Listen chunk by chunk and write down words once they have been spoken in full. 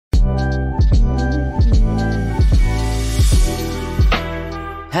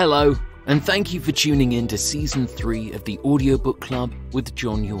Hello, and thank you for tuning in to Season 3 of the Audiobook Club with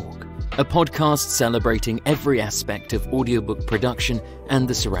John York, a podcast celebrating every aspect of audiobook production and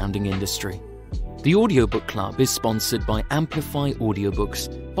the surrounding industry. The Audiobook Club is sponsored by Amplify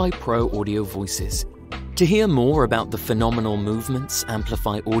Audiobooks by Pro Audio Voices. To hear more about the phenomenal movements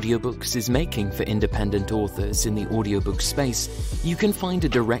Amplify Audiobooks is making for independent authors in the audiobook space, you can find a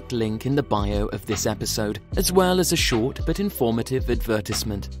direct link in the bio of this episode, as well as a short but informative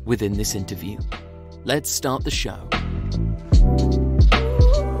advertisement within this interview. Let's start the show.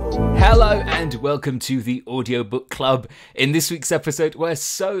 Hello and welcome to the Audiobook Club. In this week's episode, we're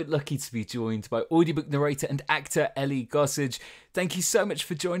so lucky to be joined by audiobook narrator and actor Ellie Gossage. Thank you so much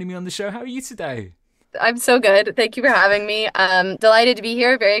for joining me on the show. How are you today? I'm so good. Thank you for having me. Delighted to be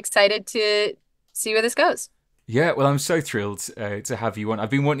here. Very excited to see where this goes. Yeah, well, I'm so thrilled to have you on. I've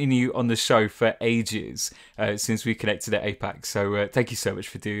been wanting you on the show for ages since we connected at APAC. So thank you so much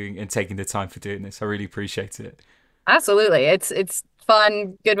for doing and taking the time for doing this. I really appreciate it. Absolutely. It's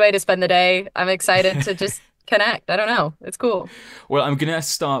fun. Good way to spend the day. I'm excited to just connect. I don't know. It's cool. Well, I'm going to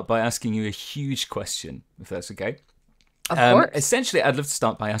start by asking you a huge question, if that's okay. Of course. Essentially, I'd love to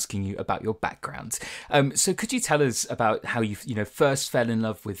start by asking you about your background. So could you tell us about how you first fell in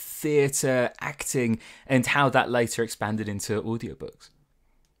love with theatre, acting, and how that later expanded into audiobooks?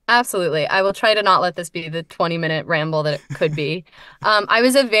 Absolutely. I will try to not let this be the 20-minute ramble that it could be. I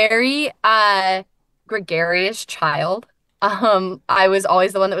was a very gregarious child. I was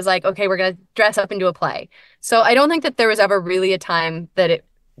always the one that was like, okay, we're going to dress up and do a play. So I don't think that there was ever really a time that it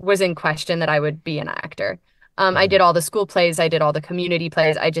was in question that I would be an actor. I did all the school plays. I did all the community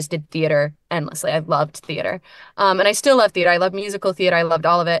plays. I just did theater endlessly. I loved theater. And I still love theater. I love musical theater. I loved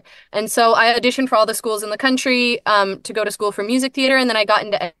all of it. And so I auditioned for all the schools in the country to go to school for music theater. And then I got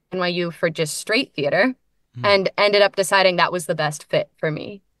into NYU for just straight theater and ended up deciding that was the best fit for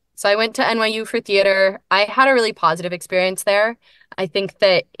me. So I went to NYU for theater. I had a really positive experience there. I think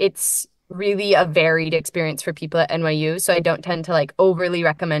that it's really a varied experience for people at NYU. So I don't tend to like overly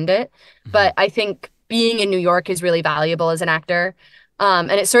recommend it. But I think being in New York is really valuable as an actor. And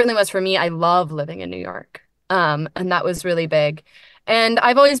it certainly was for me. I love living in New York. And that was really big. And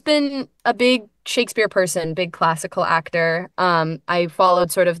I've always been a big Shakespeare person, big classical actor. I followed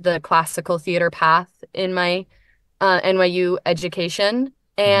sort of the classical theater path in my NYU education.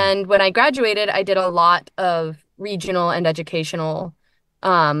 And when I graduated, I did a lot of regional and educational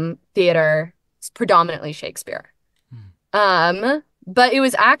theater, predominantly Shakespeare. But it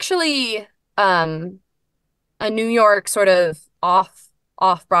was actually a New York sort of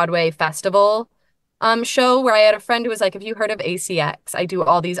off-Broadway festival show where I had a friend who was like, have you heard of ACX? I do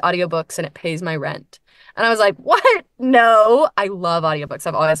all these audiobooks and it pays my rent. And I was like, what? No, I love audiobooks.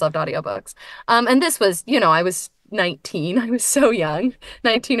 I've always loved audiobooks. And this was, I was 19. I was so young,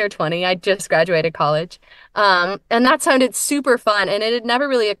 19 or 20. I just graduated college. And that sounded super fun. And it had never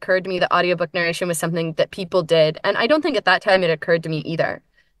really occurred to me that audiobook narration was something that people did. And I don't think at that time it occurred to me either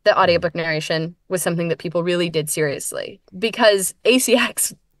that audiobook narration was something that people really did seriously, because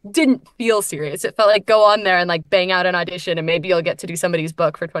ACX didn't feel serious. It felt like go on there and like bang out an audition and maybe you'll get to do somebody's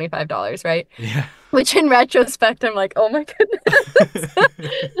book for $25, right? Yeah. Which in retrospect, I'm like, oh my goodness.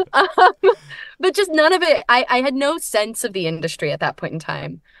 But just none of it. I had no sense of the industry at that point in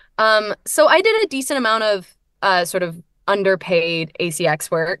time. So I did a decent amount of sort of underpaid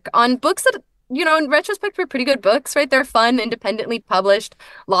ACX work on books that, in retrospect, were pretty good books, right? They're fun, independently published,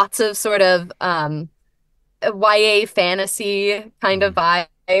 lots of sort of YA fantasy kind of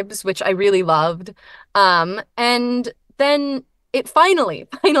vibes, which I really loved. And then it finally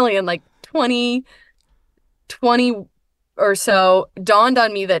in like 2020 or so dawned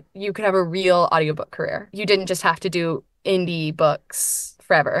on me that you could have a real audiobook career. You didn't just have to do indie books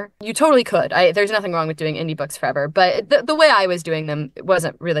forever. You totally could. There's nothing wrong with doing indie books forever, but the way I was doing them, it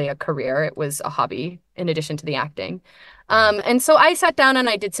wasn't really a career. It was a hobby in addition to the acting. And so I sat down and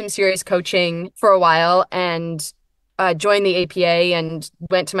I did some serious coaching for a while and joined the APA and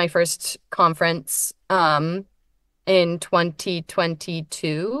went to my first conference in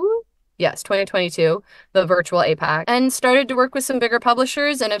 2022. Yes, 2022, the virtual APAC, and started to work with some bigger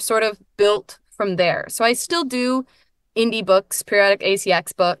publishers and have sort of built from there. So I still do indie books, periodic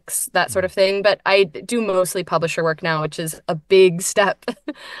ACX books, that sort of thing. But I do mostly publisher work now, which is a big step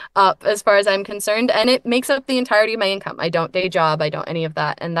up as far as I'm concerned. And it makes up the entirety of my income. I don't day job. I don't any of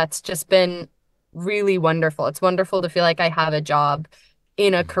that. And that's just been really wonderful. It's wonderful to feel like I have a job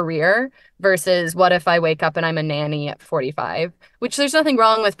in a career versus what if I wake up and I'm a nanny at 45, which there's nothing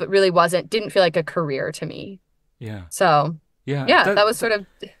wrong with, but really didn't feel like a career to me. Yeah. So yeah, that was sort of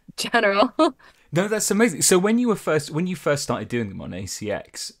general. No, that's amazing. So when you first started doing them on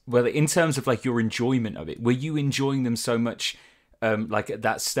ACX, well, in terms of like your enjoyment of it, were you enjoying them so much? Like at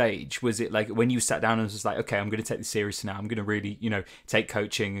that stage, was it like when you sat down and was like, okay, I'm going to take this seriously now. I'm going to really, take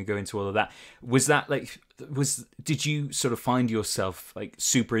coaching and go into all of that. Was that like, did you sort of find yourself like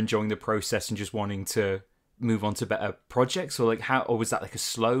super enjoying the process and just wanting to move on to better projects, or like or was that like a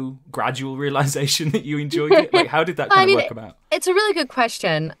slow, gradual realization that you enjoyed it? Like, how did that kind I of mean, work about? it's a really good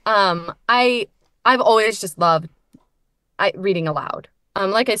question. I've always just loved reading aloud.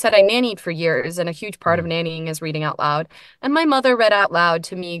 Like I said, I nannied for years, and a huge part of Mm, nannying is reading out loud. And my mother read out loud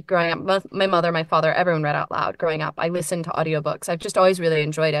to me growing up. My mother, my father, everyone read out loud growing up. I listened to audiobooks. I've just always really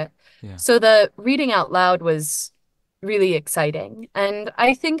enjoyed it. yeah. So the reading out loud was really exciting. And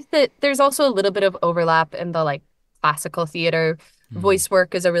I think that there's also a little bit of overlap in the like classical theater. Mm, Voice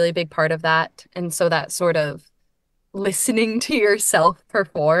work is a really big part of that. And so that sort of listening to yourself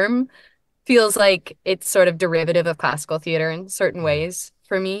perform feels like it's sort of derivative of classical theater in certain yeah. ways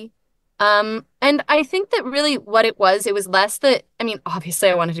for me. And I think that really what it was less that, I mean, obviously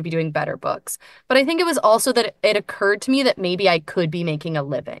I wanted to be doing better books, but I think it was also that it occurred to me that maybe I could be making a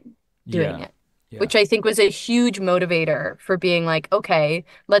living doing Yeah. it, Yeah. which I think was a huge motivator for being like, okay,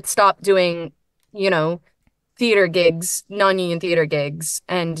 let's stop doing, you know, theater gigs, non-union theater gigs,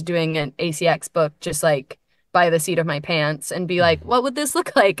 and doing an ACX book just like by the seat of my pants and be like, Mm, what would this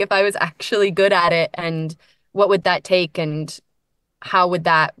look like if I was actually good at it? And what would that take? And how would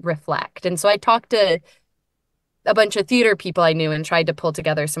that reflect? And so I talked to a bunch of theater people I knew and tried to pull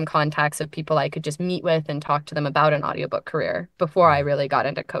together some contacts of people I could just meet with and talk to them about an audiobook career before I yeah. really got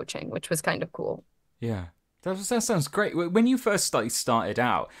into coaching, which was kind of cool. Yeah. That sounds great. When you first started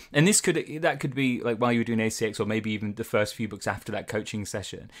out, and that could be like while you were doing ACX, or maybe even the first few books after that coaching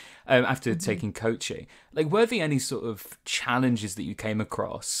session, after Mhm. taking coaching, like were there any sort of challenges that you came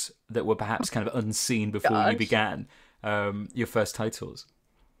across that were perhaps kind of unseen before you Gosh. began your first titles?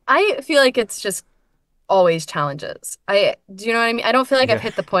 I feel like it's just always challenges. Do you know what I mean? I don't feel like I've Yeah.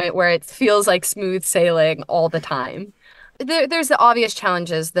 hit the point where it feels like smooth sailing all the time. There's the obvious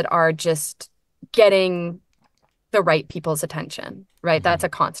challenges that are just getting the right people's attention, right? That's Hmm. a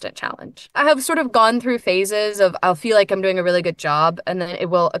constant challenge. I have sort of gone through phases of I'll feel like I'm doing a really good job, and then it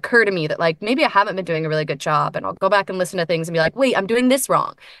will occur to me that like maybe I haven't been doing a really good job, and I'll go back and listen to things and be like, wait, I'm doing this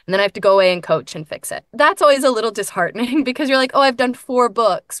wrong. And then I have to go away and coach and fix it. That's always a little disheartening because you're like, oh, I've done 4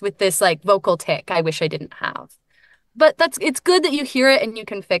 books with this like vocal tick I wish I didn't have. But it's good that you hear it and you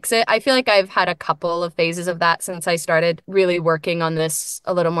can fix it. I feel like I've had a couple of phases of that since I started really working on this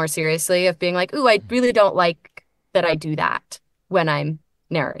a little more seriously, of being like, ooh, I really don't like that I do that when I'm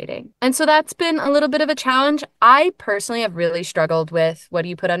narrating. And so that's been a little bit of a challenge. I personally have really struggled with what do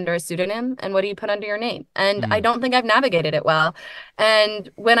you put under a pseudonym and what do you put under your name? And I Mm, don't think I've navigated it well. And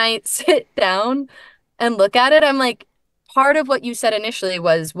when I sit down and look at it, I'm like, part of what you said initially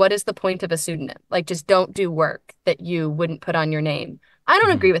was, what is the point of a pseudonym? Like, just don't do work that you wouldn't put on your name. I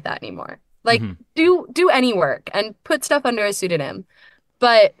don't hmm agree with that anymore. Like, hmm do any work and put stuff under a pseudonym,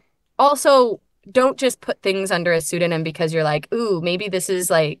 but also don't just put things under a pseudonym because you're like, ooh, maybe this is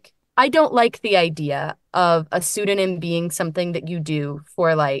like, I don't like the idea of a pseudonym being something that you do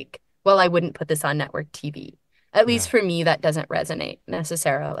for like, well, I wouldn't put this on network TV. At Yeah. least for me, that doesn't resonate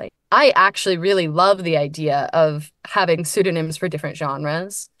necessarily. I actually really love the idea of having pseudonyms for different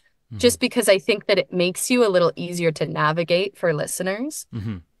genres, Hmm just because I think that it makes you a little easier to navigate for listeners.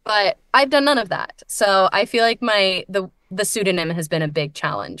 hmm But I've done none of that. So I feel like the pseudonym has been a big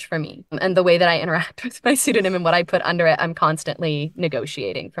challenge for me. And the way that I interact with my pseudonym and what I put under it, I'm constantly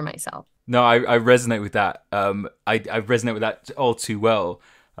negotiating for myself. No, I resonate with that. I resonate with that all too well.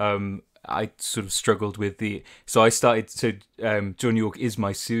 I sort of struggled with so I started to, John York is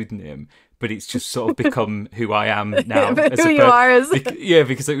my pseudonym, but it's just sort of become who I am now as Who a you are is yeah,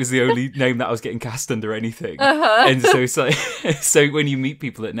 because it was the only name that I was getting cast under anything. And uh-huh. so it's like, so when you meet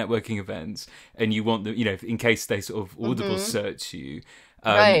people at networking events and you want them, in case they sort of audible Hmm. search you,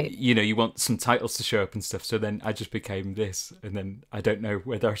 Right. you want some titles to show up and stuff. So then I just became this, and then I don't know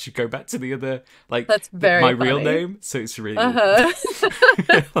whether I should go back to the other, like That's my very real funny. name. So it's really awkward.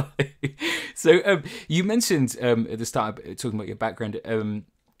 Uh-huh. So you mentioned at the start talking about your background.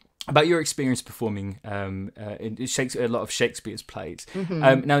 About your experience performing in Shakespeare, a lot of Shakespeare's plays.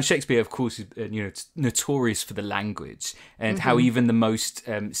 Hmm. Now, Shakespeare, of course, is it's notorious for the language and how Hmm. even the most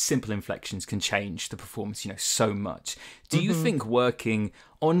simple inflections can change the performance, so much. Do you Hmm. think working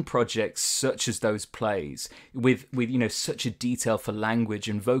on projects such as those plays, with such a detail for language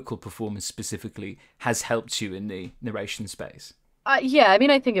and vocal performance specifically, has helped you in the narration space? Yeah, I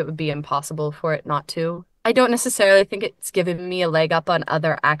mean, I think it would be impossible for it not to. I don't necessarily think it's given me a leg up on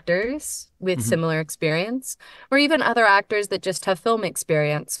other actors with Hmm. similar experience, or even other actors that just have film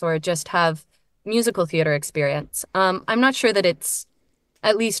experience or just have musical theater experience. I'm not sure that it's,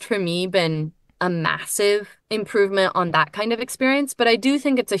 at least for me, been a massive improvement on that kind of experience, but I do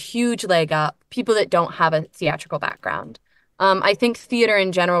think it's a huge leg up, people that don't have a theatrical background. I think theater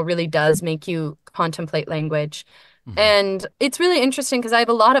in general really does make you contemplate language. Hmm. And it's really interesting because I have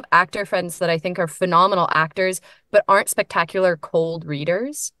a lot of actor friends that I think are phenomenal actors, but aren't spectacular cold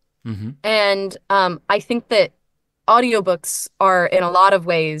readers. Hmm. And I think that audiobooks are, in a lot of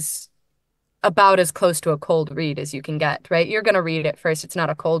ways, about as close to a cold read as you can get, right? You're going to read it first. It's not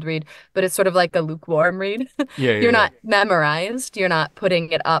a cold read, but it's sort of like a lukewarm read. Yeah, You're yeah, yeah. not memorized. You're not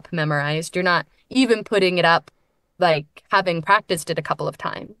putting it up memorized. You're not even putting it up like having practiced it a couple of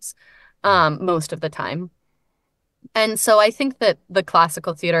times, most of the time. And so I think that the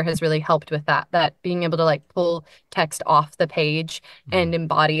classical theater has really helped with that, that being able to like pull text off the page and Mm.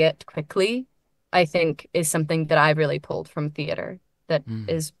 embody it quickly, I think is something that I've really pulled from theater that Mm.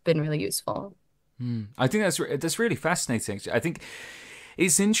 has been really useful. Mm. I think that's really fascinating. I think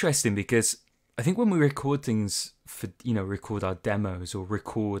it's interesting because I think when we record things for, record our demos or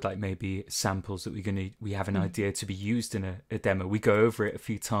record like maybe samples that we have an idea to be used in a demo, we go over it a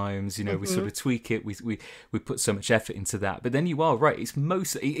few times, we sort Mm-hmm. of tweak it, we put so much effort into that. But then you are right,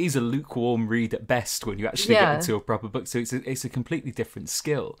 it is a lukewarm read at best when you actually get Yeah. into a proper book. So it's a completely different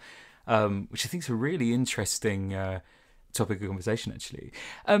skill, which I think is a really interesting topic of conversation actually.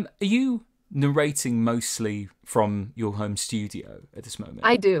 Are you narrating mostly from your home studio at this moment?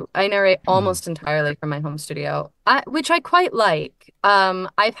 I do. I narrate almost entirely from my home studio, which I quite like.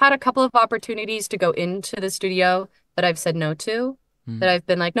 I've had a couple of opportunities to go into the studio that I've said no to, that Mm. I've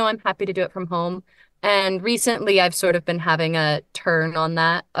been like, no, I'm happy to do it from home. And recently, I've sort of been having a turn on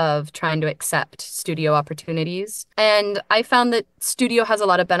that of trying to accept studio opportunities. And I found that studio has a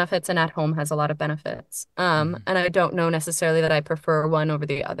lot of benefits and at home has a lot of benefits. Mm. And I don't know necessarily that I prefer one over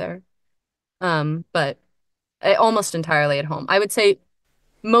the other. But almost entirely at home. I would say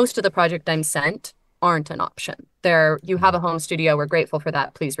most of the project I'm sent aren't an option. You have a home studio. We're grateful for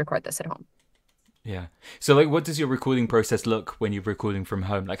that. Please record this at home. Yeah. So, like, what does your recording process look when you're recording from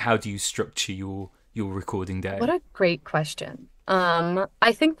home? Like, how do you structure your recording What day? a great question.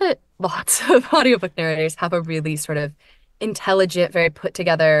 I think that lots of audiobook narrators have a really sort of intelligent, very put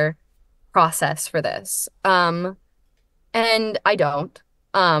together process for this. And I don't.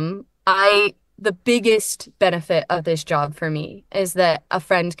 The biggest benefit of this job for me is that a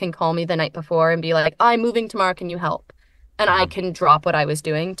friend can call me the night before and be like, I'm moving tomorrow, can you help? And I Hmm. can drop what I was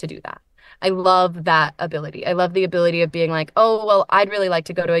doing to do that. I love that ability. I love the ability of being like, oh, well, I'd really like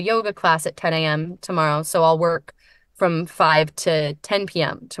to go to a yoga class at 10 a.m. tomorrow, so I'll work from 5 to 10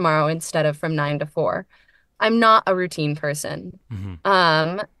 p.m. tomorrow instead of from 9 to 4. I'm not a routine person. Hmm.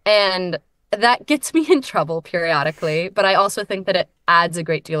 And that gets me in trouble periodically, but I also think that it adds a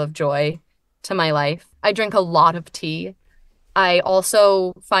great deal of joy to my life. I drink a lot of tea. I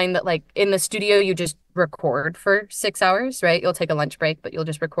also find that like in the studio, you just record for 6 hours, right? You'll take a lunch break, but you'll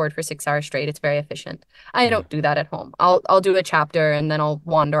just record for 6 hours straight. It's very efficient. I Yeah. don't do that at home. I'll do a chapter and then I'll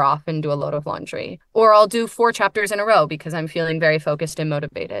wander off and do a load of laundry. Or I'll do 4 chapters in a row because I'm feeling very focused and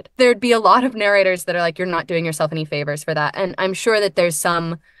motivated. There'd be a lot of narrators that are like, you're not doing yourself any favors for that. And I'm sure that there's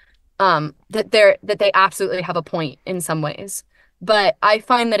some that they absolutely have a point in some ways. But I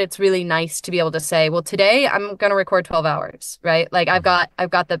find that it's really nice to be able to say, well, today I'm gonna record 12 hours, right? Like I've got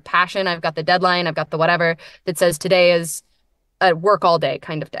the passion, I've got the deadline, I've got the whatever that says today is a work all day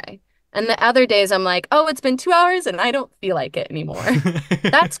kind of day. And the other days I'm like, oh, it's been 2 hours and I don't feel like it anymore.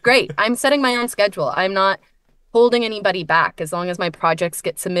 That's great. I'm setting my own schedule. I'm not holding anybody back as long as my projects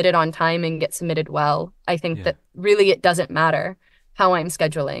get submitted on time and get submitted well. I think Yeah. that really it doesn't matter how I'm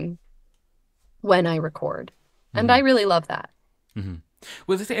scheduling when I record. And I Hmm. really love that. Hmm.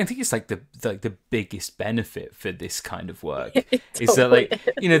 Well, I think it's like the biggest benefit for this kind of work It is that totally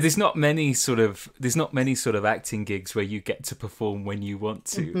like there's not many sort of acting gigs where you get to perform when you want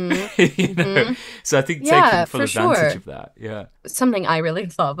to, is. you know. Hmm. So I think taking Yeah, full for advantage sure. of that. Yeah. Something I really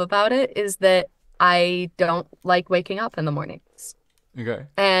love about it is that I don't like waking up in the mornings. Okay.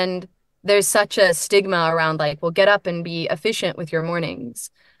 And there's such a stigma around like, well, get up and be efficient with your mornings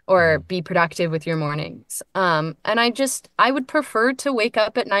or Hmm. be productive with your mornings. And I would prefer to wake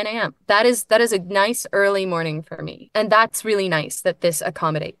up at 9 a.m. That is a nice early morning for me. And that's really nice that this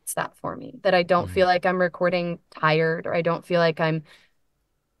accommodates that for me, that I don't Hmm. feel like I'm recording tired or I don't feel like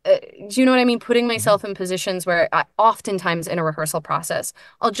do you know what I mean? Putting Hmm. myself in positions where oftentimes in a rehearsal process,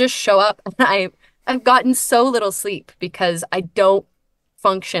 I'll just show up and I've gotten so little sleep because I don't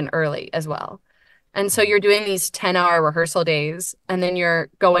function early as well. And so you're doing these 10-hour rehearsal days, and then you're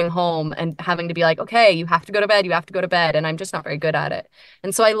going home and having to be like, okay, you have to go to bed, you have to go to bed. And I'm just not very good at it.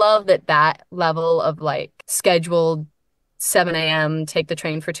 And so I love that level of like scheduled 7 a.m., take the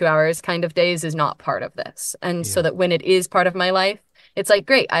train for 2 hours kind of days is not part of this. And so that when it is part of my life, it's like,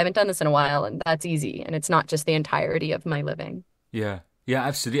 great, I haven't done this in a while, and that's easy. And it's not just the entirety of my living. Yeah. Yeah,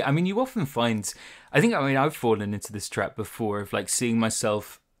 absolutely. I mean, you often find, I've fallen into this trap before of like seeing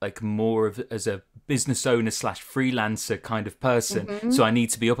myself like more of as a business owner / freelancer kind of person. So I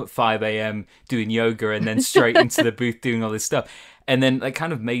need to be up at 5 a.m. doing yoga and then straight into the booth doing all this stuff. And then that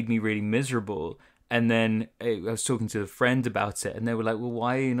kind of made me really miserable. And then I was talking to a friend about it, and they were like, well,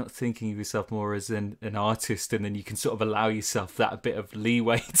 why are you not thinking of yourself more as an artist? And then you can sort of allow yourself that bit of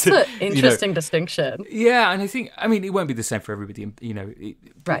leeway to... That's an interesting distinction. Yeah, and it won't be the same for everybody,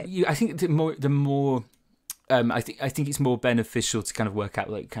 Right. I think the more I think it's more beneficial to kind of work out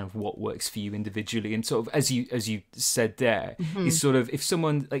like kind of what works for you individually, and sort of as you said there, is sort of if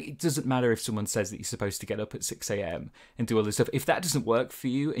someone like it doesn't matter if someone says that you're supposed to get up at 6 a.m. and do all this stuff. If that doesn't work for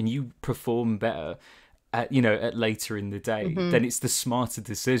you and you perform better at later in the day, then it's the smarter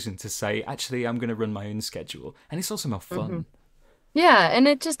decision to say, actually, I'm going to run my own schedule, and it's also more fun. Yeah, and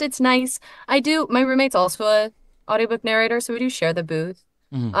it's nice. My roommate's also a audiobook narrator, so we do share the booth.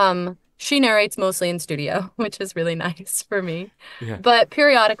 She narrates mostly in studio, which is really nice for me. Yeah. But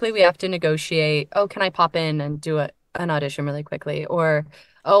periodically we have to negotiate, oh, can I pop in and do an audition really quickly? Or,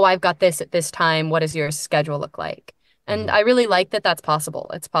 oh, I've got this at this time. What does your schedule look like? And I really like that that's possible.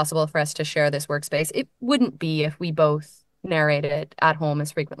 It's possible for us to share this workspace. It wouldn't be if we both narrated at home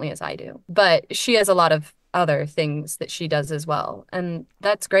as frequently as I do. But she has a lot of other things that she does as well. And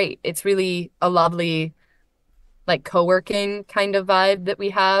that's great. It's really a lovely like co-working kind of vibe that we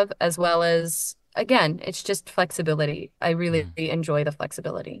have, as well as, again, it's just flexibility. I really enjoy the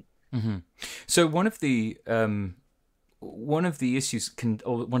flexibility. So one of the issues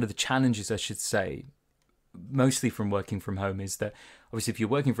or one of the challenges, I should say, mostly from working from home, is that obviously if you're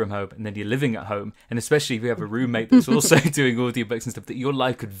working from home and then you're living at home, and especially if you have a roommate that's also doing audiobooks and stuff, that your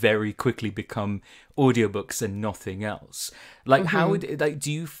life could very quickly become audiobooks and nothing else. Like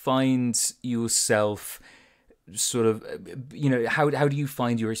do you find yourself sort of, how do you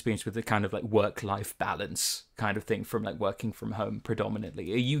find your experience with the kind of like work-life balance kind of thing from like working from home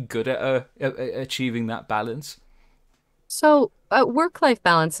predominantly? Are you good at achieving that balance? So work-life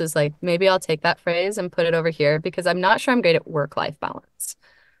balance is like, maybe I'll take that phrase and put it over here because I'm not sure I'm great at work-life balance.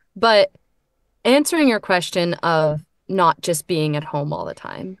 But answering your question of not just being at home all the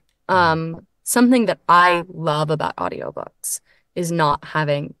time, something that I love about audiobooks is not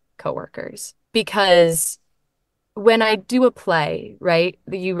having coworkers, because when I do a play, right,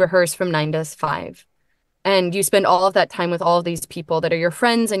 you rehearse from 9 to 5, and you spend all of that time with all of these people that are your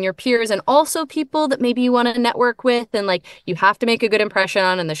friends and your peers, and also people that maybe you want to network with, and like you have to make a good impression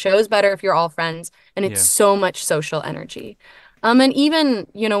on, and the show's better if you're all friends, and it's so much social energy. And even,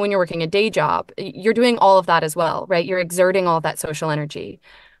 when you're working a day job, you're doing all of that as well, right? You're exerting all of that social energy.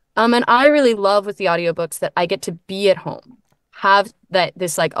 And I really love with the audiobooks that I get to be at home, have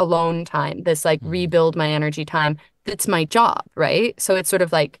this like alone time, this like rebuild my energy time. That's my job, right? So it's sort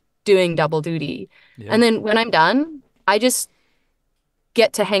of like doing double duty. And then when I'm done, I just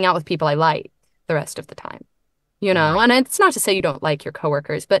get to hang out with people I like the rest of the time, And it's not to say you don't like your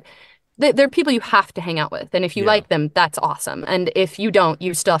coworkers, but they're people you have to hang out with. And if you like them, that's awesome. And if you don't,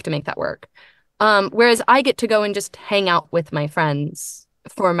 you still have to make that work. Whereas I get to go and just hang out with my friends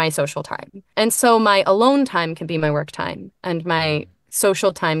for my social time. And so my alone time can be my work time, and my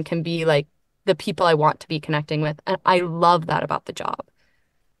social time can be like the people I want to be connecting with. And I love that about the job.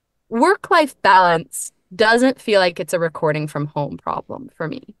 Work-life balance doesn't feel like it's a recording from home problem for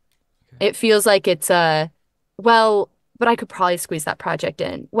me. Okay. It feels like it's but I could probably squeeze that project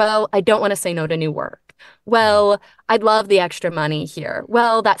in. Well, I don't want to say no to new work. Well, I'd love the extra money here.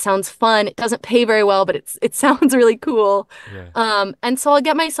 Well, that sounds fun. It doesn't pay very well, but it sounds really cool. Yeah. And so I'll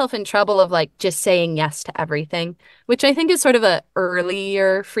get myself in trouble of like just saying yes to everything, which I think is sort of a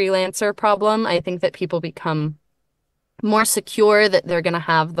earlier freelancer problem. I think that people become more secure that they're going to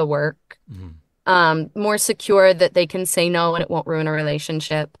have the work, more secure that they can say no and it won't ruin a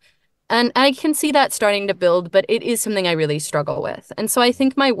relationship. And I can see that starting to build, but it is something I really struggle with. And so I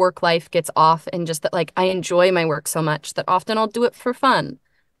think my work life gets off in just that, like, I enjoy my work so much that often I'll do it for fun.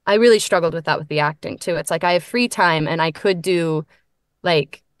 I really struggled with that with the acting too. It's like I have free time and I could do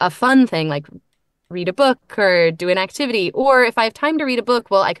like a fun thing, like read a book or do an activity. Or if I have time to read a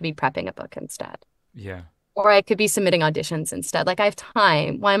book, well, I could be prepping a book instead. Yeah. Or I could be submitting auditions instead. Like I have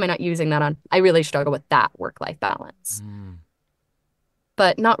time. Why am I not using that on? I really struggle with that work-life balance.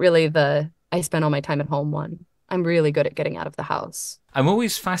 But not really the I spend all my time at home one. I'm really good at getting out of the house. I'm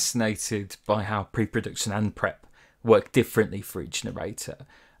always fascinated by how pre-production and prep work differently for each narrator.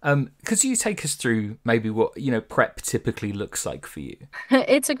 Could you take us through maybe what, prep typically looks like for you?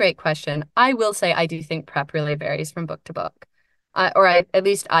 It's a great question. I will say I do think prep really varies from book to book. At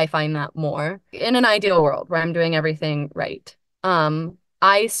least I find that more. In an ideal world where I'm doing everything right,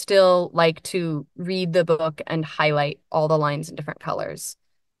 I still like to read the book and highlight all the lines in different colors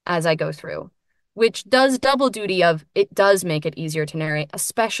as I go through, which does double duty of it does make it easier to narrate,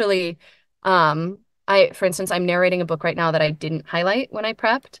 especially for instance, I'm narrating a book right now that I didn't highlight when I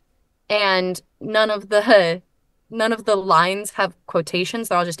prepped, and none of the lines have quotations.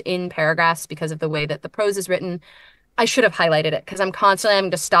 They're all just in paragraphs because of the way that the prose is written. I should have highlighted it because I'm constantly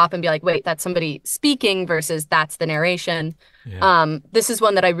having to stop and be like, wait, that's somebody speaking versus that's the narration. Yeah. This is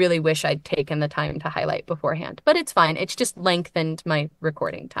one that I really wish I'd taken the time to highlight beforehand, but it's fine. It's just lengthened my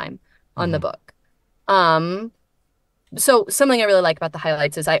recording time on the book. So something I really like about the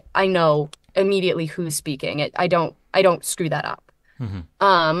highlights is I know immediately who's speaking. I don't screw that up.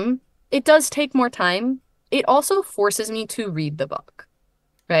 It does take more time. It also forces me to read the book.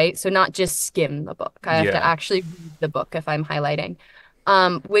 Right? So not just skim the book. I have to actually read the book if I'm highlighting,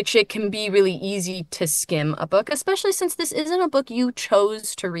 which it can be really easy to skim a book, especially since this isn't a book you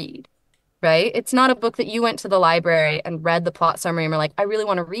chose to read, right? It's not a book that you went to the library and read the plot summary and were like, I really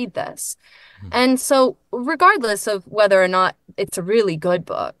want to read this. And so regardless of whether or not it's a really good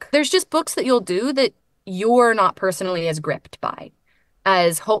book, there's just books that you'll do that you're not personally as gripped by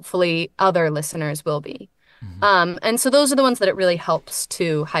as hopefully other listeners will be. And so those are the ones that it really helps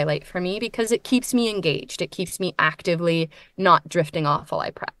to highlight for me because it keeps me engaged. It keeps me actively not drifting off while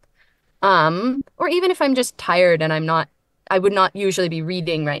I prep. Or even if I'm just tired and I would not usually be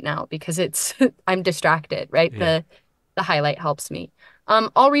reading right now because I'm distracted, right? Yeah. The highlight helps me.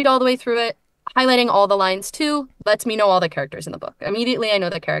 I'll read all the way through it. Highlighting all the lines too lets me know all the characters in the book. Immediately I know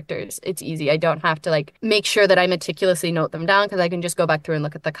the characters. It's easy. I don't have to make sure that I meticulously note them down because I can just go back through and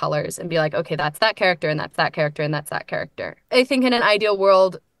look at the colors and be like, okay, that's that character and that's that character and that's that character. I think in an ideal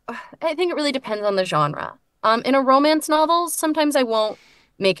world, I think it really depends on the genre. In a romance novel, sometimes I won't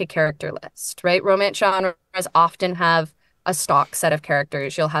make a character list, right? Romance genres often have a stock set of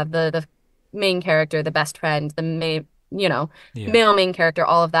characters. You'll have the main character, the best friend, the main male main character,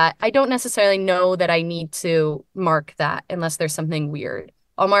 all of that. I don't necessarily know that I need to mark that unless there's something weird.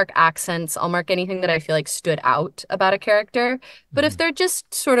 I'll mark accents. I'll mark anything that I feel like stood out about a character. But if they're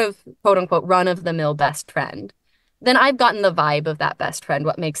just sort of quote unquote run-of-the-mill best friend, then I've gotten the vibe of that best friend,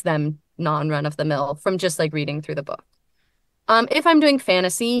 what makes them non-run-of-the-mill from just reading through the book. If I'm doing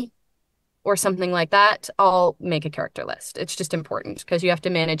fantasy or something like that, I'll make a character list. It's just important because you have to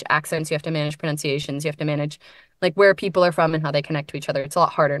manage accents, you have to manage pronunciations, you have to manage where people are from and how they connect to each other. It's a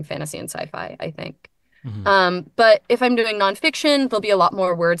lot harder in fantasy and sci-fi, I think. But if I'm doing nonfiction, there'll be a lot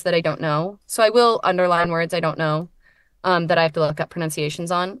more words that I don't know. So I will underline words I don't know that I have to look up pronunciations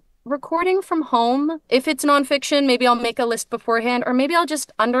on. Recording from home, if it's nonfiction, maybe I'll make a list beforehand, or maybe I'll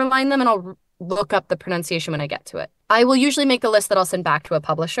just underline them and I'll look up the pronunciation when I get to it. I will usually make a list that I'll send back to a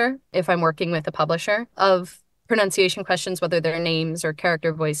publisher if I'm working with a publisher of pronunciation questions, whether they're names or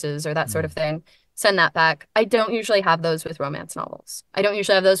character voices or that sort of thing. Send that back. I don't usually have those with romance novels. I don't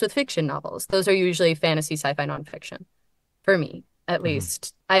usually have those with fiction novels. Those are usually fantasy, sci-fi, nonfiction. For me, at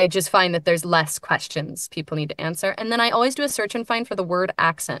least. I just find that there's less questions people need to answer. And then I always do a search and find for the word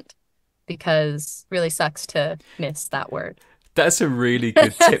accent because it really sucks to miss that word. That's a really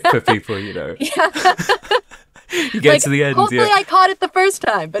good tip for people, Yeah. You get to the end. Hopefully I caught it the first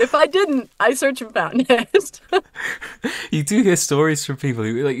time, but if I didn't, I search and found it. You do hear stories from people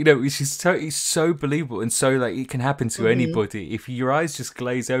who, which is totally so believable and so, it can happen to anybody. If your eyes just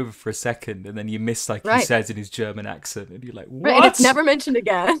glaze over for a second and then you miss, he says in his German accent, and you're like, what? Right, and it's never mentioned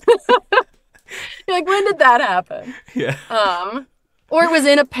again. You're like, when did that happen? Yeah. Or it was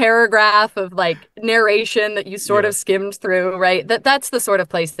in a paragraph of narration that you sort of skimmed through, right? That's the sort of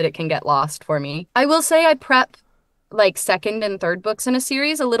place that it can get lost for me. I will say I prep second and third books in a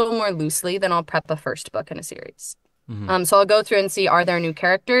series a little more loosely than I'll prep a first book in a series. So I'll go through and see, are there new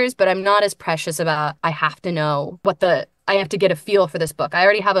characters? But I'm not as precious about, I have to know I have to get a feel for this book. I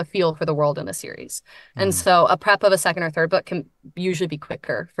already have a feel for the world in the series. And so a prep of a second or third book can usually be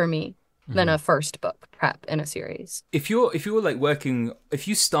quicker for me than a first book prep in a series. If you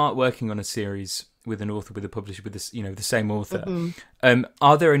start working on a series with an author, with a publisher, with this, the same author,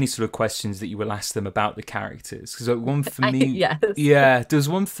 are there any sort of questions that you will ask them about the characters? Because one for me, there was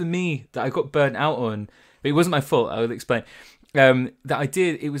one for me that I got burnt out on, but it wasn't my fault. I will explain. That I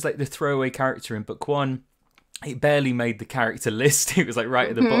did. It was the throwaway character in book one. it barely made the character list. It was like right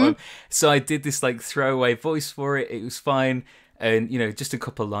at the bottom. So I did this like throwaway voice for it. It was fine. And, you know, just a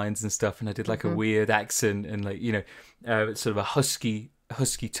couple of lines and stuff. And I did like a weird accent and like, you know, sort of a husky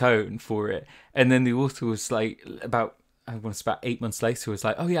tone for it. And then the author was like, about 8 months later, was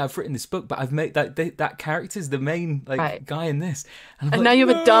like, oh yeah, I've written this book, but I've made that character's the main like guy in this. And now you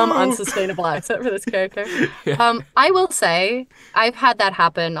have a dumb, unsustainable accent for this character. I will say, I've had that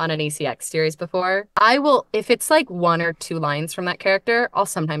happen on an ACX series before. I will, if it's like 1 or 2 lines from that character, I'll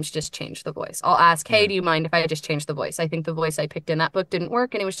sometimes just change the voice. I'll ask, hey, do you mind if I just change the voice? I think the voice I picked in that book didn't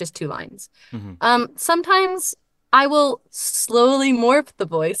work, and it was just 2 lines. Sometimes I will slowly morph the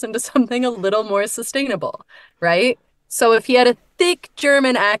voice into something a little more sustainable, right? So if he had a thick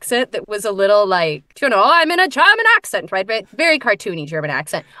German accent that was a little like, you know, I'm in a German accent, right? Very cartoony German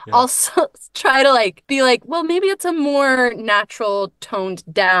accent. Yeah. I'll try to like be like, well, maybe it's a more natural toned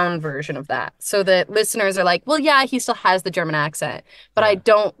down version of that. So that listeners are like, well, yeah, he still has the German accent, but I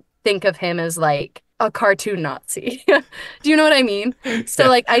don't think of him as like a cartoon Nazi. Do you know what I mean? So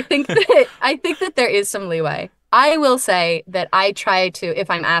like, I think that there is some leeway. I will say that I try to, if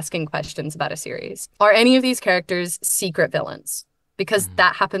I'm asking questions about a series, are any of these characters secret villains? Because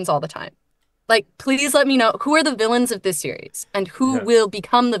that happens all the time. Like, please let me know who are the villains of this series and who will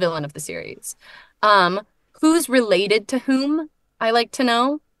become the villain of the series. Who's related to whom, I like to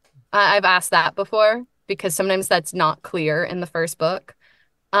know. I've asked that before because sometimes that's not clear in the first book.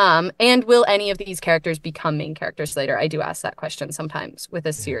 And will any of these characters become main characters later? I do ask that question sometimes with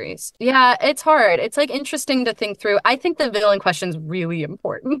a series. Yeah, it's hard. It's like interesting to think through. I think the villain question is really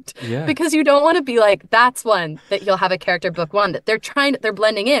important because you don't want to be like, that's one that you'll have a character book 1 that they're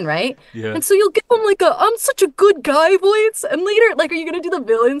blending in, right? Yeah. And so you'll give them like I'm such a good guy voice. And later, like, are you going to do the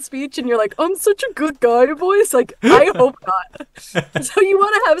villain speech? And you're like, I'm such a good guy voice. Like, I hope not. So you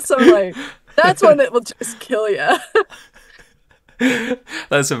want to have some like, that's one that will just kill you.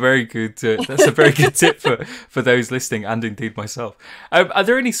 That's a very good tip for those listening, and indeed myself. Are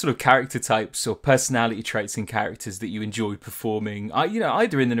there any sort of character types or personality traits in characters that you enjoy performing, you know,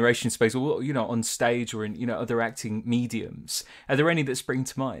 either in the narration space or, you know, on stage or in, you know, other acting mediums? Are there any that spring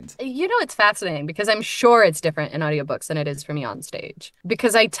to mind? You know, it's fascinating because I'm sure it's different in audiobooks than it is for me on stage,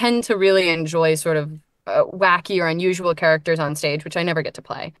 because I tend to really enjoy sort of wacky or unusual characters on stage, which I never get to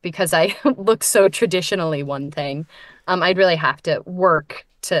play because I look so traditionally one thing. I'd really have to work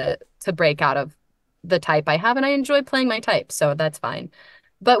to break out of the type I have, and I enjoy playing my type, so that's fine.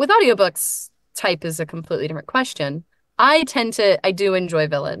 But with audiobooks, type is a completely different question. I do enjoy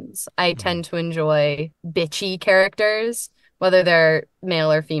villains. I tend to enjoy bitchy characters, whether they're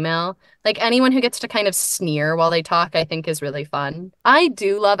male or female. Like anyone who gets to kind of sneer while they talk, I think is really fun. I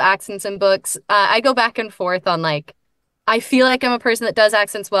do love accents in books. I go back and forth on like, I feel like I'm a person that does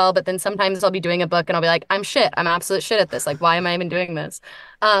accents well, but then sometimes I'll be doing a book and I'll be like, I'm absolute shit at this. Like, why am I even doing this?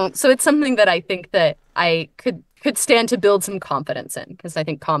 So it's something that I think that I could stand to build some confidence in, because I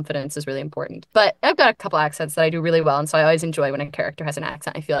think confidence is really important. But I've got a couple accents that I do really well, and so I always enjoy when a character has an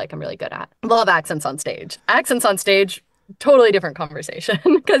accent I feel like I'm really good at. Love accents on stage. Accents on stage, totally different conversation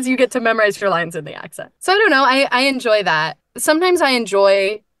because you get to memorize your lines in the accent. So I don't know. I enjoy that. Sometimes I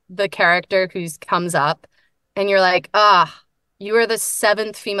enjoy the character who comes up and you're like, you are the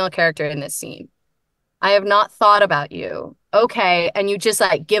 7th female character in this scene. I have not thought about you. Okay. And you just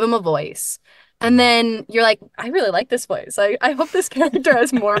like give them a voice. And then you're like, I really like this voice. I hope this character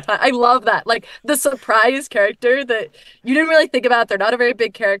has more time. I love that. Like the surprise character that you didn't really think about. They're not a very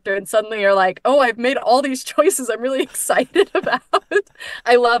big character. And suddenly you're like, oh, I've made all these choices I'm really excited about.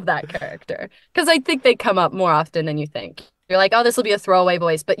 I love that character because I think they come up more often than you think. You're like, oh, this will be a throwaway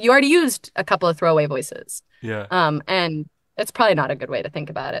voice. But you already used a couple of throwaway voices. Yeah. And it's probably not a good way to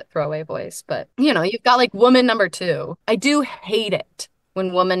think about it, throwaway voice. But, you know, you've got like woman number 2. I do hate it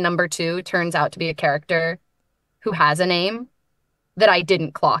when woman number 2 turns out to be a character who has a name that I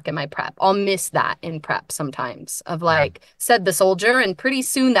didn't clock in my prep. I'll miss that in prep sometimes of like, said the soldier, and pretty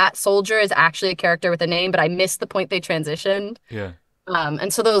soon that soldier is actually a character with a name, but I missed the point they transitioned. Yeah.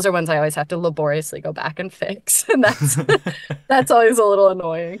 And so those are ones I always have to laboriously go back and fix. And that's always a little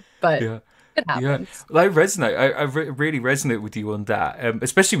annoying, but it happens. Yeah. Well, I resonate. I really resonate with you on that,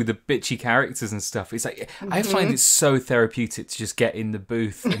 especially with the bitchy characters and stuff. It's like, I find it so therapeutic to just get in the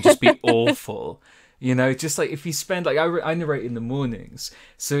booth and just be awful. You know, just like if you spend, like I narrate in the mornings,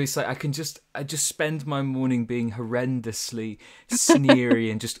 so it's like I just spend my morning being horrendously sneery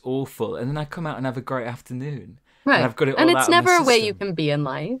and just awful, and then I come out and have a great afternoon. Right. And I've got it all and it's out never of a my way system. you can be in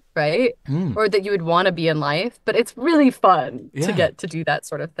life, right? Or that you would want to be in life, but it's really fun to get to do that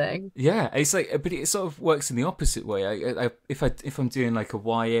sort of thing. Yeah, it's like, but it sort of works in the opposite way. If I'm doing like a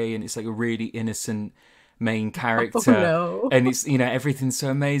YA and it's like a really innocent main Oh character, no. and it's, you know, everything's so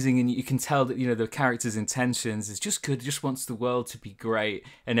amazing, and you can tell that, you know, the character's intentions is just good, just wants the world to be great,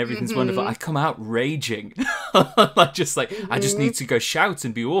 and everything's wonderful. I come out raging. I just need to go shout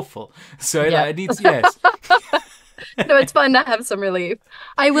and be awful. So Yeah. I need to, yes. No, it's fun to have some relief.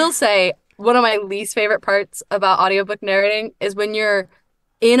 I will say one of my least favorite parts about audiobook narrating is when you're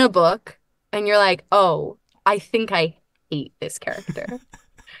in a book and you're like, oh, I think I hate this character.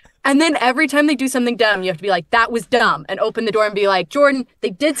 And then every time they do something dumb, you have to be like, that was dumb, and open the door and be like, Jordan, they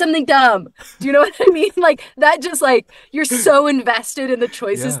did something dumb. Do you know what I mean? Like, that just, like, you're so invested in the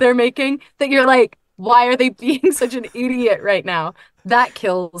choices they're making that you're like, why are they being such an idiot right now? That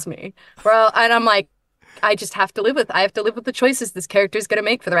kills me. Well, and I'm like, I have to live with the choices this character is going to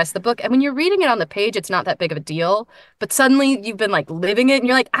make for the rest of the book. And when you're reading it on the page, it's not that big of a deal. But suddenly you've been like living it and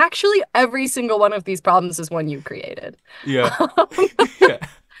you're like, actually, every single one of these problems is one you created. Yeah. Yeah.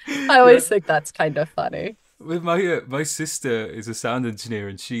 I always think that's kind of funny. With my sister is a sound engineer,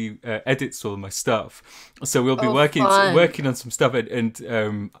 and she edits all my stuff. So we'll be working on some stuff,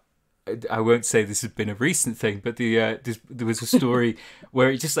 and I won't say this has been a recent thing, but there was a story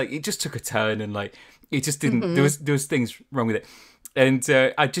where it just took a turn, and like it just didn't. There was things wrong with it, and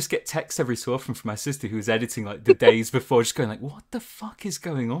I just get texts every so often from my sister who was editing like the days before, just going like, "What the fuck is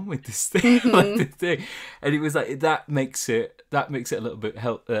going on with this thing?" Like the thing, and it was like that makes it a little bit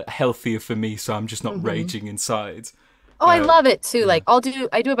healthier for me, so I'm just not raging inside. Oh, I love it too. Like I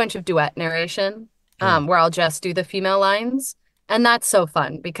do a bunch of duet narration, where I'll just do the female lines. And that's so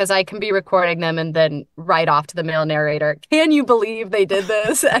fun because I can be recording them and then write off to the male narrator, can you believe they did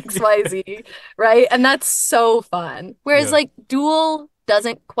this? XYZ, right? And that's so fun. Whereas like dual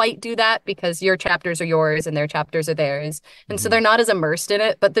doesn't quite do that because your chapters are yours and their chapters are theirs. And so they're not as immersed in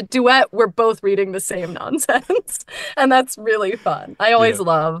it. But the duet, we're both reading the same nonsense. And that's really fun. I always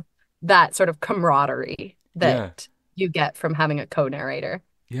love that sort of camaraderie that you get from having a co-narrator.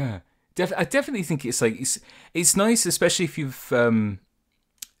 Yeah. I definitely think it's like it's nice, especially if you've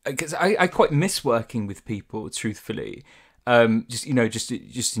because I quite miss working with people, truthfully,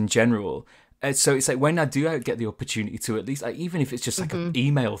 just in general. So it's like when I do get the opportunity to, at least, like, even if it's just like an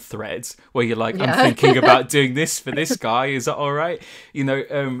email thread where you're like, I'm thinking about doing this for this guy, is that all right? You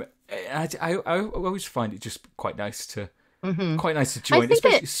know, I always find it just quite nice to join,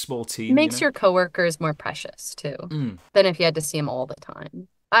 especially a small team. Makes your coworkers more precious too than if you had to see them all the time.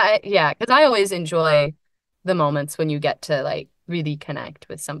 Because I always enjoy the moments when you get to like really connect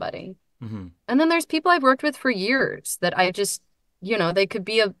with somebody. And then there's people I've worked with for years that I just, they could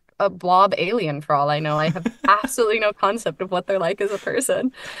be a blob alien for all I know. I have absolutely no concept of what they're like as a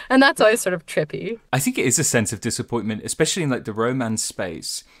person. And that's always sort of trippy. I think it is a sense of disappointment, especially in like the romance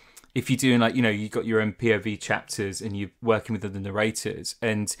space. If you're doing like, you got your own POV chapters and you're working with other narrators,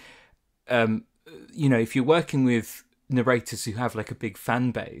 and, if you're working with narrators who have like a big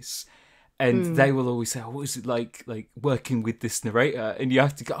fan base, and they will always say, oh, what is it like working with this narrator? And you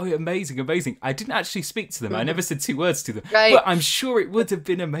have to go, oh, amazing. I didn't actually speak to them. I never said 2 words to them, but I'm sure it would have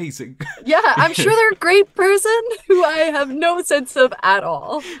been amazing. Yeah, I'm sure they're a great person who I have no sense of at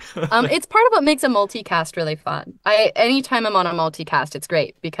all. It's part of what makes a multicast really fun. Anytime I'm on a multicast, it's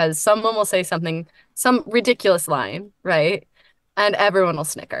great because someone will say something, some ridiculous line, right? And everyone will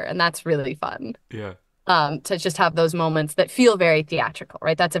snicker, and that's really fun. Yeah. To just have those moments that feel very theatrical,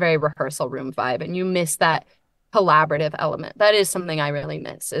 right? That's a very rehearsal room vibe, and you miss that collaborative element. That is something I really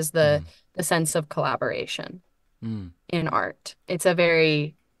miss, is the sense of collaboration in art. It's a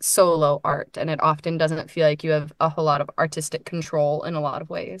very solo art, and it often doesn't feel like you have a whole lot of artistic control in a lot of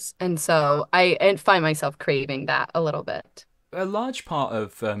ways. And so I find myself craving that a little bit. A large part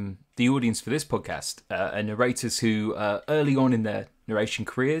of the audience for this podcast are narrators who are early on in their narration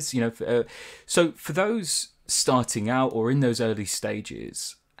careers, so for those starting out or in those early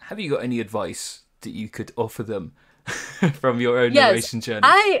stages, have you got any advice that you could offer them from your own narration journey?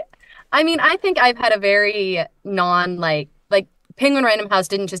 I think I've had a very like Penguin Random House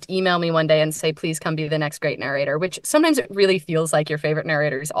didn't just email me one day and say, please come be the next great narrator, which sometimes it really feels like your favorite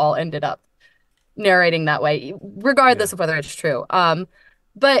narrators all ended up narrating that way, regardless of whether it's true.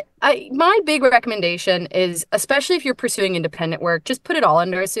 But my big recommendation is, especially if you're pursuing independent work, just put it all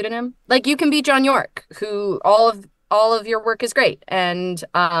under a pseudonym. Like, you can be John York, who all of your work is great, and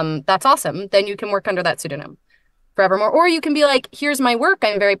that's awesome. Then you can work under that pseudonym forevermore. Or you can be like, here's my work,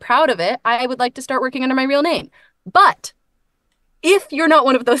 I'm very proud of it, I would like to start working under my real name. But if you're not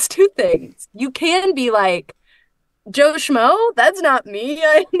one of those two things, you can be like, Joe Schmo, that's not me.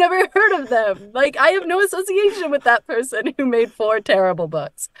 I've never heard of them. Like, I have no association with that person who made 4 terrible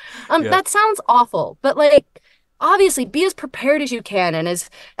books. That sounds awful, but like, obviously be as prepared as you can and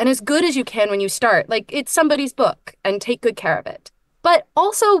as good as you can when you start. Like, it's somebody's book, and take good care of it. But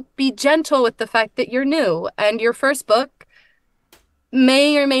also be gentle with the fact that you're new and your first book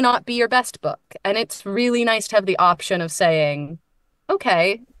may or may not be your best book. And it's really nice to have the option of saying,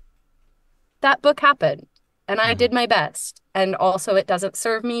 okay, that book happened and I did my best. And also, it doesn't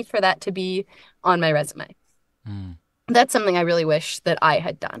serve me for that to be on my resume. That's something I really wish that I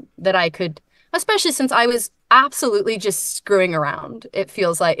had done, that I could, especially since I was absolutely just screwing around, it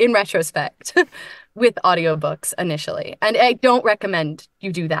feels like, in retrospect, with audiobooks initially. And I don't recommend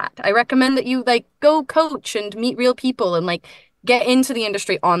you do that. I recommend that you like go coach and meet real people and like get into the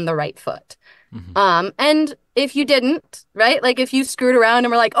industry on the right foot. And if you didn't, right, like if you screwed around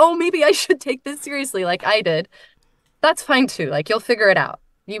and were like, oh, maybe I should take this seriously like I did, that's fine too. Like, you'll figure it out.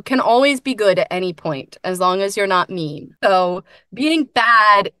 You can always be good at any point as long as you're not mean. So being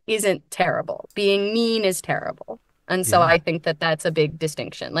bad isn't terrible. Being mean is terrible. And so I think that that's a big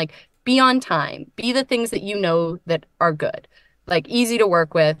distinction. Like, be on time. Be the things that you know that are good. Like, easy to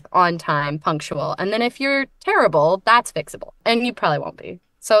work with, on time, punctual. And then if you're terrible, that's fixable. And you probably won't be.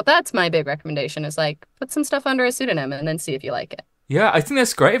 So that's my big recommendation, is like, put some stuff under a pseudonym and then see if you like it. Yeah, I think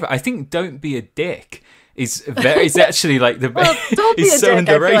that's great. I think don't be a dick is actually like the well, don't be a so dick.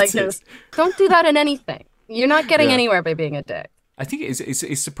 underrated. I feel like don't do that in anything. You're not getting anywhere by being a dick. I think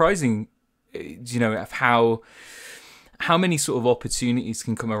it's surprising, you know, of how many sort of opportunities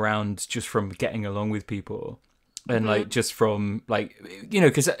can come around just from getting along with people, and like just from like, you know,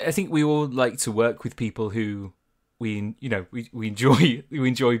 because I think we all like to work with people who we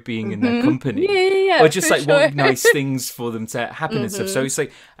enjoy being in their company, or just like want nice things for them to happen and stuff. So it's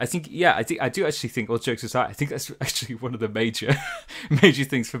like, I do actually think, all jokes aside, I think that's actually one of the major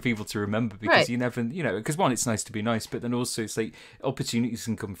things for people to remember, because you never, you know, because one, it's nice to be nice, but then also it's like opportunities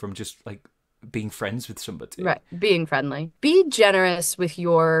can come from just like being friends with somebody. Right, being friendly. Be generous with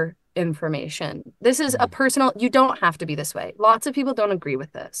your information. This is a personal, you don't have to be this way. Lots of people don't agree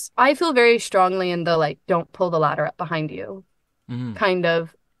with this. I feel very strongly in the like, don't pull the ladder up behind you kind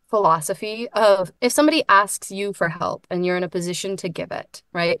of philosophy of, if somebody asks you for help and you're in a position to give it,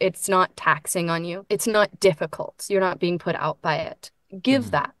 right? It's not taxing on you. It's not difficult. You're not being put out by it.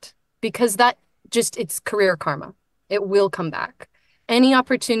 Give that, because that just, it's career karma. It will come back. Any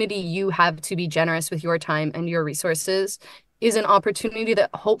opportunity you have to be generous with your time and your resources is an opportunity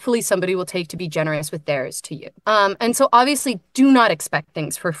that hopefully somebody will take to be generous with theirs to you. And so obviously do not expect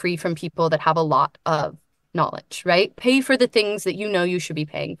things for free from people that have a lot of knowledge, right? Pay for the things that you know you should be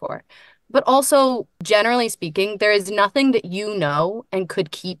paying for. But also, generally speaking, there is nothing that you know and could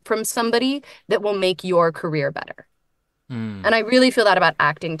keep from somebody that will make your career better. And I really feel that about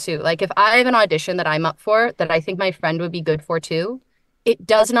acting too. Like, if I have an audition that I'm up for that I think my friend would be good for too, it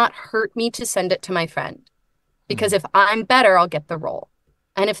does not hurt me to send it to my friend. Because if I'm better, I'll get the role.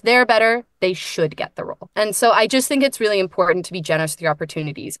 And if they're better, they should get the role. And so I just think it's really important to be generous with your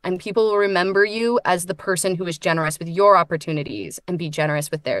opportunities. And people will remember you as the person who is generous with your opportunities and be generous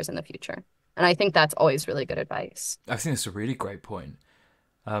with theirs in the future. And I think that's always really good advice. I think that's a really great point.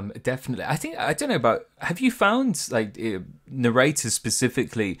 Definitely. I don't know about, have you found like narrators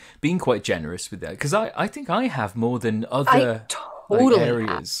specifically being quite generous with that? Because I think I have more than other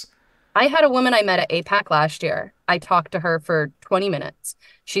areas. I had a woman I met at APAC last year. I talked to her for 20 minutes.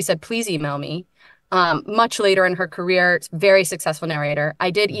 She said, please email me. Much later in her career, very successful narrator.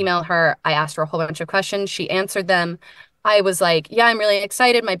 I did email her. I asked her a whole bunch of questions. She answered them. I was like, yeah, I'm really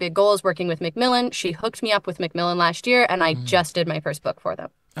excited. My big goal is working with Macmillan. She hooked me up with Macmillan last year, and I just did my first book for them.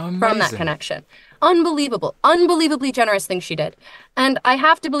 Oh, from that connection. Unbelievable, unbelievably generous thing she did. And I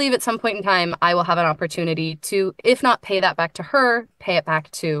have to believe at some point in time, I will have an opportunity to, if not pay that back to her, pay it back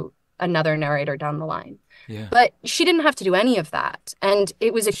to another narrator down the line. Yeah. But she didn't have to do any of that. And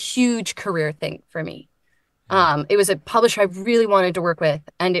it was a huge career thing for me. It was a publisher I really wanted to work with.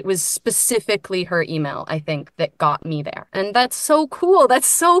 And it was specifically her email, I think, that got me there. And that's so cool. That's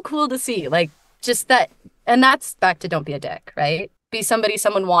so cool to see. Like, just that. And that's back to don't be a dick, right? Be somebody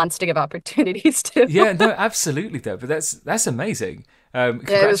someone wants to give opportunities to. Yeah, no, absolutely, though. But that's amazing.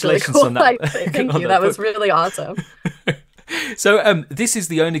 Congratulations really cool. on that. Thank you. That was really awesome. So this is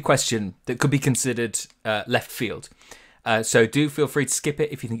the only question that could be considered left field. So do feel free to skip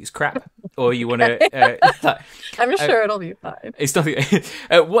it if you think it's crap, or you want to. I'm sure it'll be fine. It's nothing.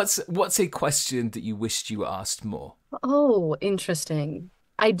 What's a question that you wished you asked more? Oh, interesting.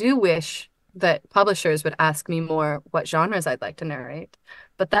 I do wish that publishers would ask me more what genres I'd like to narrate,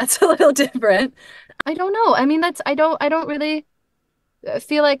 but that's a little different. I don't know. I mean, I don't really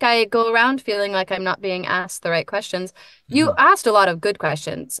feel like I go around feeling like I'm not being asked the right questions. You asked a lot of good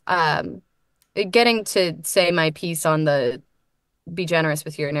questions. getting to say my piece on the be generous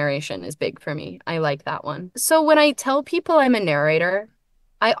with your narration is big for me. I like that one. So when I tell people I'm a narrator,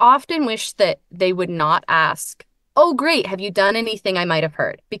 I often wish that they would not ask, "Oh, great, have you done anything I might have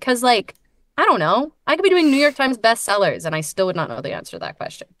heard?" Because, like, I don't know. I could be doing New York Times bestsellers and I still would not know the answer to that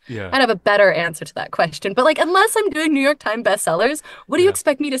question. Yeah. I'd have a better answer to that question. But, like, unless I'm doing New York Times bestsellers, what do you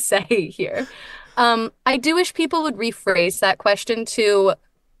expect me to say here? I do wish people would rephrase that question to,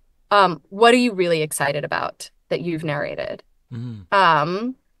 what are you really excited about that you've narrated?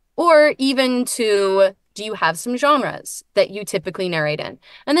 Or even to, do you have some genres that you typically narrate in?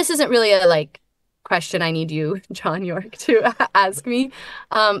 And this isn't really a like question I need you, John York, to ask me.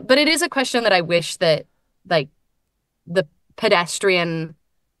 But it is a question that I wish that like the pedestrian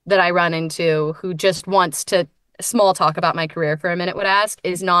that I run into who just wants to small talk about my career for a minute would ask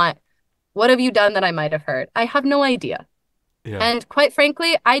is not, what have you done that I might have heard? I have no idea. Yeah. And quite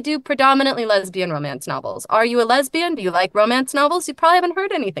frankly, I do predominantly lesbian romance novels. Are you a lesbian? Do you like romance novels? You probably haven't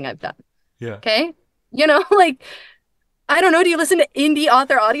heard anything I've done. Yeah. Okay? You know, like, I don't know. Do you listen to indie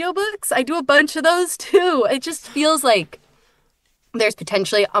author audiobooks? I do a bunch of those too. It just feels like there's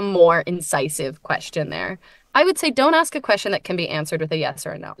potentially a more incisive question there. I would say don't ask a question that can be answered with a yes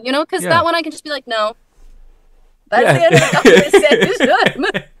or a no. You know, because that one I can just be like, no. That's the end of the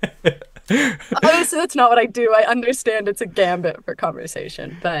conversation. Obviously, that's not what I do. I understand it's a gambit for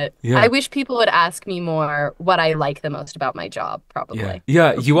conversation, but I wish people would ask me more what I like the most about my job, probably.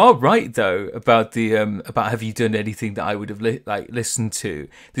 Yeah, you are right though about the about have you done anything that I would have listened to.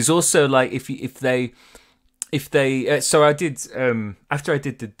 There's also like if they so I did after I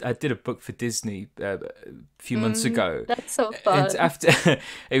did a book for Disney a few months ago. That's so fun. And after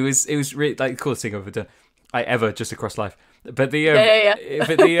it was really like the coolest thing I've ever just across life. But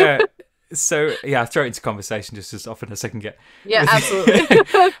the so yeah, I throw it into conversation just as often as I can get. Yeah, absolutely.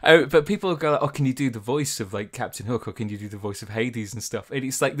 But people go like, "Oh, can you do the voice of like Captain Hook, or can you do the voice of Hades and stuff?" And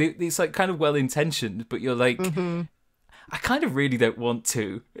it's like kind of well intentioned, but you're like, I kind of really don't want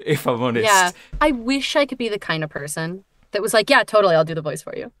to, if I'm honest. Yeah, I wish I could be the kind of person that was like, "Yeah, totally, I'll do the voice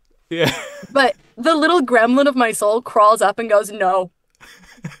for you." Yeah. But the little gremlin of my soul crawls up and goes, "No."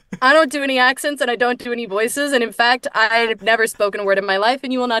 I don't do any accents and I don't do any voices. And in fact, I've never spoken a word in my life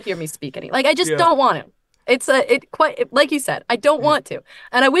and you will not hear me speak any. Like, I just don't want to. It's like you said, I don't want to.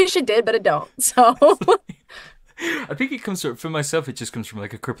 And I wish it did, but it don't. So I think it comes from myself. It just comes from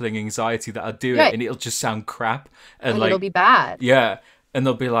like a crippling anxiety that I'll do it and it'll just sound crap. And like, it'll be bad. Yeah. And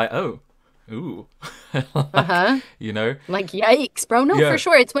they'll be like, oh, ooh. Like, you know? Like, yikes, bro. No, for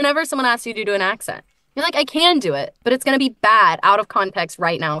sure. It's whenever someone asks you to do an accent. You're like, I can do it, but it's going to be bad out of context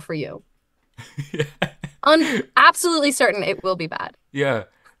right now for you. I'm absolutely certain it will be bad. Yeah.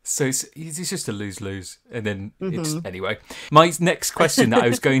 So it's just a lose-lose. And then it's anyway. My next question that I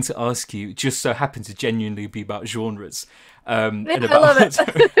was going to ask you just so happened to genuinely be about genres. And about, I love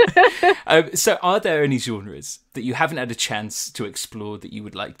it. So are there any genres that you haven't had a chance to explore that you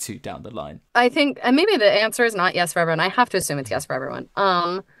would like to down the line? I think, and maybe the answer is not yes for everyone. I have to assume it's yes for everyone.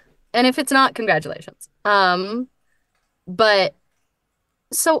 And if it's not, congratulations. But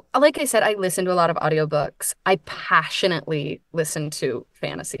so like I said, I listen to a lot of audiobooks. I passionately listen to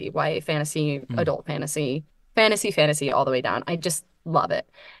fantasy, YA fantasy, adult fantasy, fantasy all the way down. I just love it.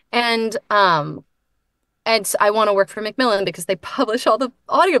 And I want to work for Macmillan because they publish all the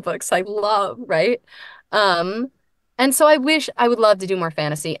audiobooks I love, right? And so I would love to do more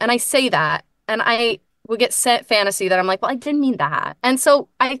fantasy. And I say that, and I would get sent fantasy that I'm like, well, I didn't mean that. And so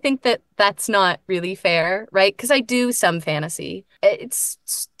I think that that's not really fair, right? Because I do some fantasy. It's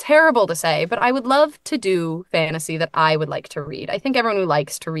terrible to say, but I would love to do fantasy that I would like to read. I think everyone who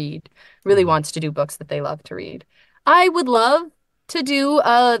likes to read really wants to do books that they love to read. I would love to do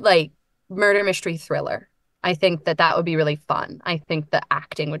a like murder mystery thriller. I think that would be really fun. I think the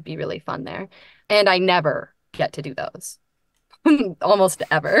acting would be really fun there. And I never get to do those. Almost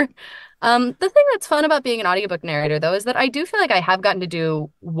ever. The thing that's fun about being an audiobook narrator, though, is that I do feel like I have gotten to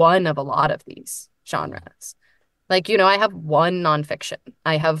do one of a lot of these genres. Like, you know, I have one nonfiction.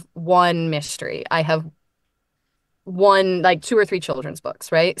 I have one mystery. I have one, like 2 or 3 children's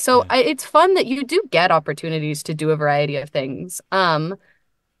books, right? So it's fun that you do get opportunities to do a variety of things.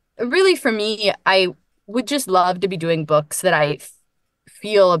 Really, for me, I would just love to be doing books that I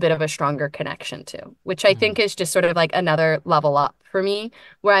feel a bit of a stronger connection to, which I think is just sort of like another level up for me,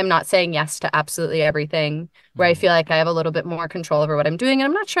 where I'm not saying yes to absolutely everything, where I feel like I have a little bit more control over what I'm doing. And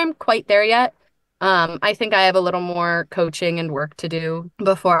I'm not sure I'm quite there yet. I think I have a little more coaching and work to do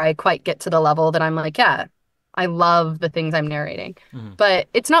before I quite get to the level that I'm like, yeah, I love the things I'm narrating. But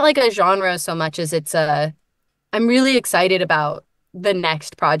it's not like a genre so much as I'm really excited about the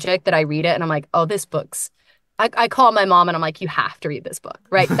next project that I read it and I'm like, oh, this book's I call my mom and I'm like, you have to read this book,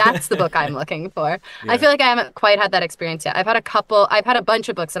 right? That's the book I'm looking for. Yeah. I feel like I haven't quite had that experience yet. I've had a bunch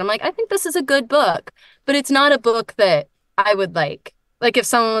of books and I'm like, I think this is a good book, but it's not a book that I would like. Like if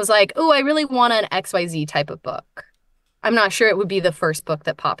someone was like, oh, I really want an XYZ type of book. I'm not sure it would be the first book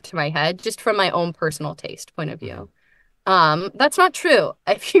that popped to my head, just from my own personal taste point of view. That's not true.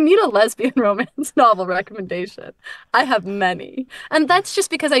 If you need a lesbian romance novel recommendation, I have many. And that's just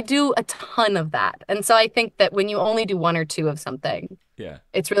because I do a ton of that. And so I think that when you only do one or two of something, Yeah.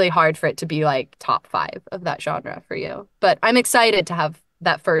 it's really hard for it to be like top 5 of that genre for you. But I'm excited to have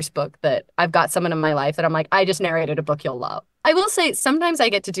that first book that I've got someone in my life that I'm like, I just narrated a book you'll love. I will say sometimes I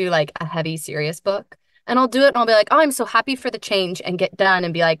get to do like a heavy, serious book. And I'll do it and I'll be like, oh, I'm so happy for the change and get done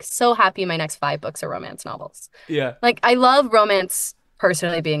and be like, so happy my next 5 books are romance novels. Yeah. Like, I love romance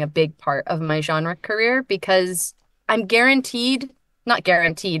personally being a big part of my genre career because I'm not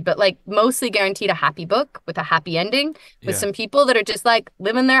guaranteed, but like mostly guaranteed a happy book with a happy ending with some people that are just like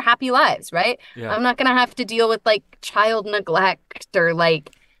living their happy lives, right? Yeah. I'm not going to have to deal with like child neglect or like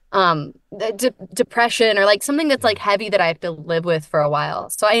depression or like something that's like heavy that I have to live with for a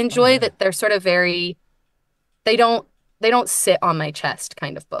while. So I enjoy that they're sort of they don't sit on my chest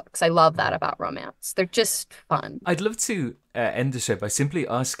kind of books. I love that about romance. They're just fun. I'd love to end the show by simply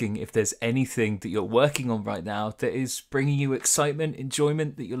asking if there's anything that you're working on right now that is bringing you excitement,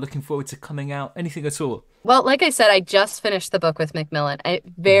 enjoyment, that you're looking forward to coming out, anything at all. Well, like I said, I just finished the book with Macmillan. A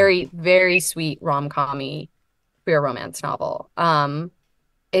very, very sweet rom-com-y queer romance novel.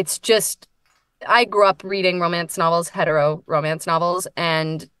 It's just, I grew up reading romance novels, hetero romance novels,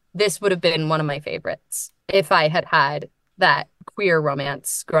 and this would have been one of my favorites if I had had that queer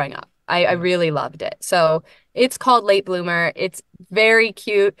romance growing up. I really loved it. So it's called Late Bloomer. It's very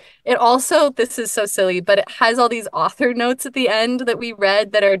cute. It also, this is so silly, but it has all these author notes at the end that we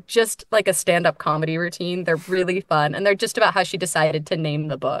read that are just like a stand-up comedy routine. They're really fun. And they're just about how she decided to name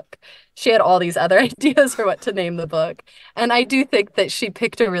the book. She had all these other ideas for what to name the book. And I do think that she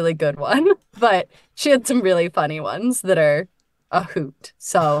picked a really good one, but she had some really funny ones that are a hoot.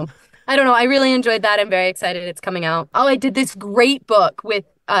 So I don't know. I really enjoyed that. I'm very excited it's coming out. Oh, I did this great book with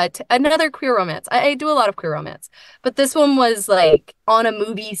another queer romance. I do a lot of queer romance, but this one was like on a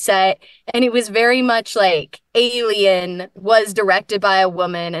movie set, and it was very much like Alien was directed by a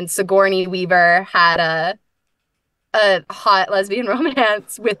woman, and Sigourney Weaver had a hot lesbian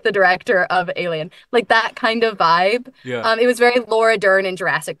romance with the director of Alien, like that kind of vibe. Yeah. It was very Laura Dern in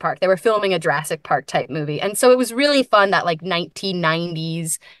Jurassic Park. They were filming a Jurassic Park type movie, and so it was really fun, that like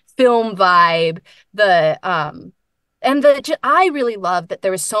 1990s film vibe. I really loved that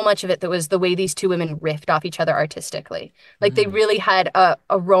there was so much of it that was the way these two women riffed off each other artistically. Like they really had a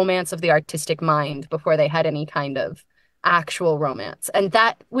romance of the artistic mind before they had any kind of actual romance. And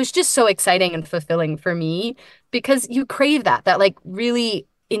that was just so exciting and fulfilling for me because you crave that like really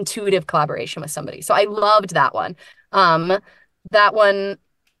intuitive collaboration with somebody. So I loved that one. That one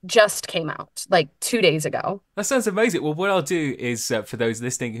just came out like 2 days ago. That sounds amazing. Well, what I'll do is for those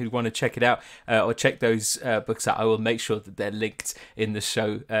listening who want to check it out or check those books out, I will make sure that they're linked in the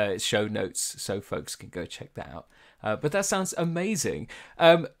show notes so folks can go check that out. But that sounds amazing.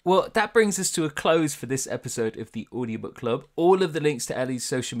 Well, that brings us to a close for this episode of the Audiobook Club. All of the links to Ellie's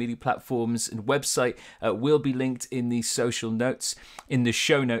social media platforms and website will be linked in the show notes,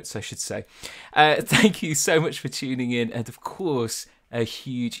 I should say. Thank you so much for tuning in. And of course, a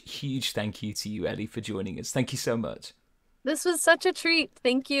huge thank you to you, Ellie, for joining us. Thank you so much. This was such a treat.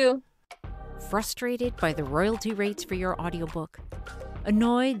 Thank you. Frustrated by the royalty rates for your audiobook?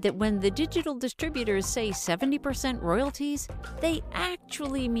 Annoyed that when the digital distributors say 70% royalties, they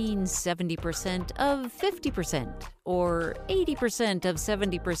actually mean 70% of 50% or 80% of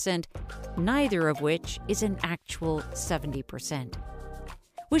 70%, neither of which is an actual 70%.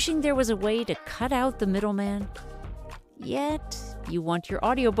 Wishing there was a way to cut out the middleman? Yet, you want your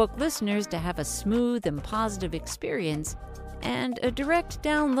audiobook listeners to have a smooth and positive experience, and a direct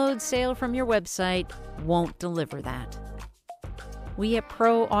download sale from your website won't deliver that. We at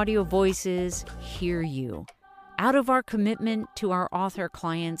Pro Audio Voices hear you. Out of our commitment to our author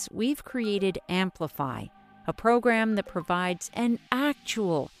clients, we've created Amplify, a program that provides an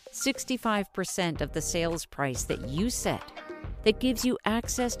actual 65% of the sales price that you set, that gives you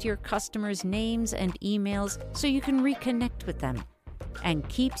access to your customers' names and emails so you can reconnect with them, and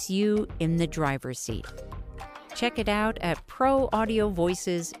keeps you in the driver's seat. Check it out at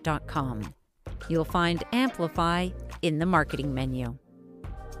proaudiovoices.com. You'll find Amplify in the marketing menu.